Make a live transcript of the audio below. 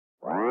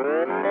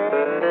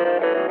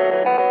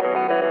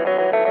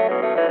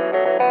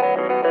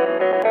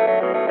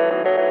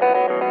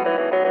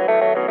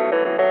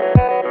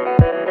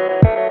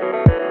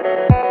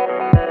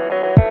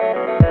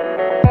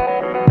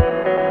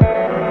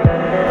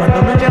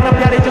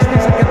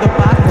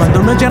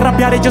oyen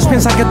rapear, ellos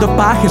piensan que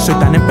dopaje. Soy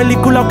tan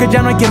empeliculado que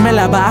ya no hay quien me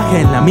la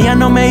baje. En la mía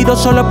no me he ido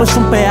solo, pues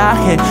un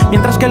peaje,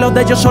 mientras que los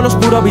de ellos solo es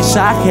puro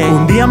visaje.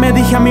 Un día me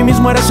dije a mí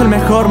mismo, eres el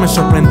mejor. Me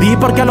sorprendí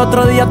porque al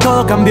otro día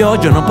todo cambió.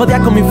 Yo no podía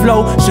con mi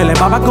flow, se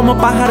elevaba como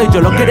pájaro y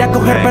yo lo quería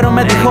coger, pero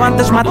me dijo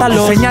antes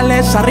mátalo.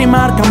 Señales a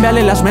rimar,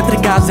 cámbiale las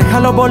métricas,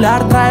 déjalo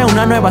volar, trae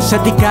una nueva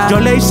estética. Yo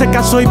le hice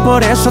caso y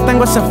por eso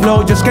tengo ese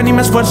flow. Yo es que ni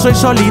me esfuerzo y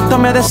solito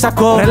me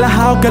destacó.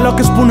 Relajado que lo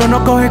que es puno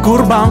no coge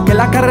curva, aunque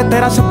la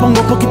carretera se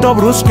ponga un poquito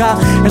brusca.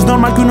 Es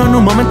normal que uno en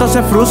un momento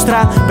se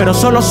frustra, pero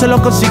solo se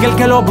lo consigue el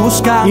que lo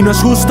busca. Y no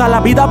es justa la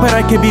vida, pero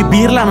hay que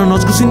vivirla. No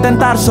nos gusta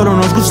intentar, solo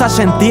nos gusta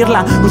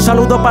sentirla. Un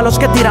saludo para los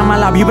que tiran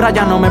mala vibra,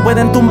 ya no me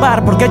pueden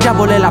tumbar porque ya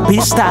volé la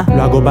pista.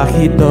 Lo hago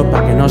bajito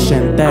para que no se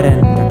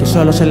enteren, que aquí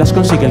solo se las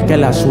consigue el que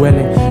las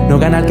huele. No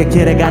gana el que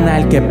quiere, gana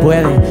el que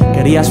puede.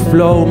 Querías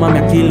flow, mami,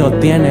 aquí lo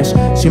tienes.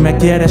 Si me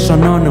quieres o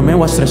no, no me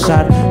voy a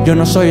estresar. Yo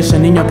no soy ese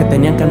niño que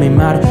tenían que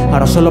mimar.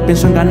 Ahora solo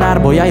pienso en ganar,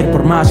 voy a ir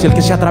por más. Y el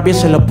que se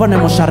atraviese lo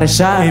ponemos a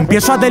rezar.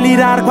 Empiezo a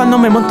delirar cuando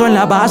me monto en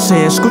la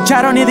base.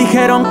 Escucharon y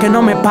dijeron que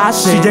no me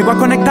pase. Si llego a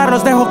conectar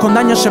los dejo con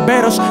daños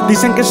severos.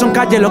 Dicen que son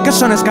calle, lo que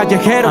son es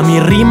callejeros. A mi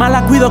rima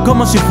la cuido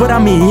como si fuera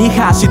mi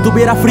hija. Si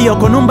tuviera frío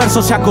con un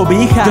verso se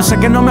acobija. Yo sé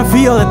que no me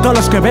fío de todos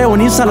los que veo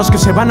en Insta. Los que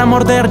se van a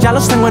morder ya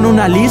los tengo en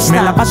una lista.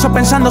 Me la paso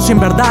pensando si en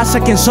verdad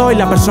sé quién soy.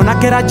 La persona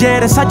que era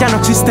ayer, esa ya no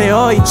existe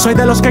hoy. Soy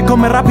de los que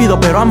come rápido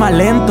pero ama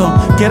lento.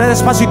 Quiere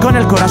despacio y con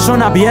el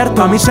corazón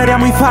abierto. A mí sería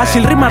muy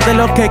fácil rimar de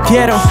lo que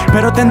quiero,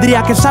 pero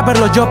tendría que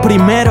saberlo yo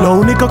primero. Lo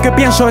único que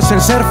pienso es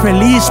en ser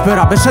feliz,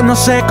 pero a veces no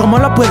sé cómo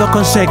lo puedo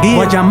conseguir.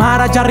 Voy a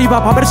llamar allá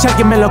arriba para ver si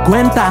alguien me lo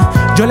cuenta.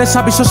 Yo les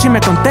aviso si me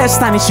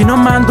contestan, y si no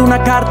mando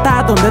una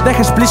carta donde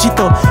deje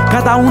explícito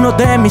cada uno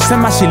de mis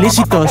temas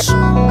ilícitos.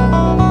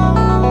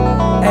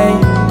 Ey,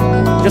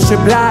 yo soy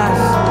Blas,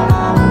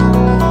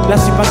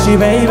 Blas y Pasi,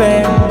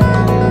 baby.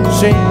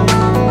 Sí.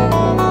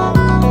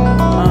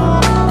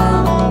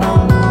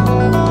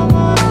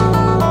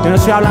 Yo no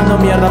estoy hablando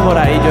mierda por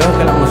ahí, yo creo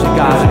que la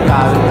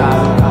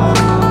música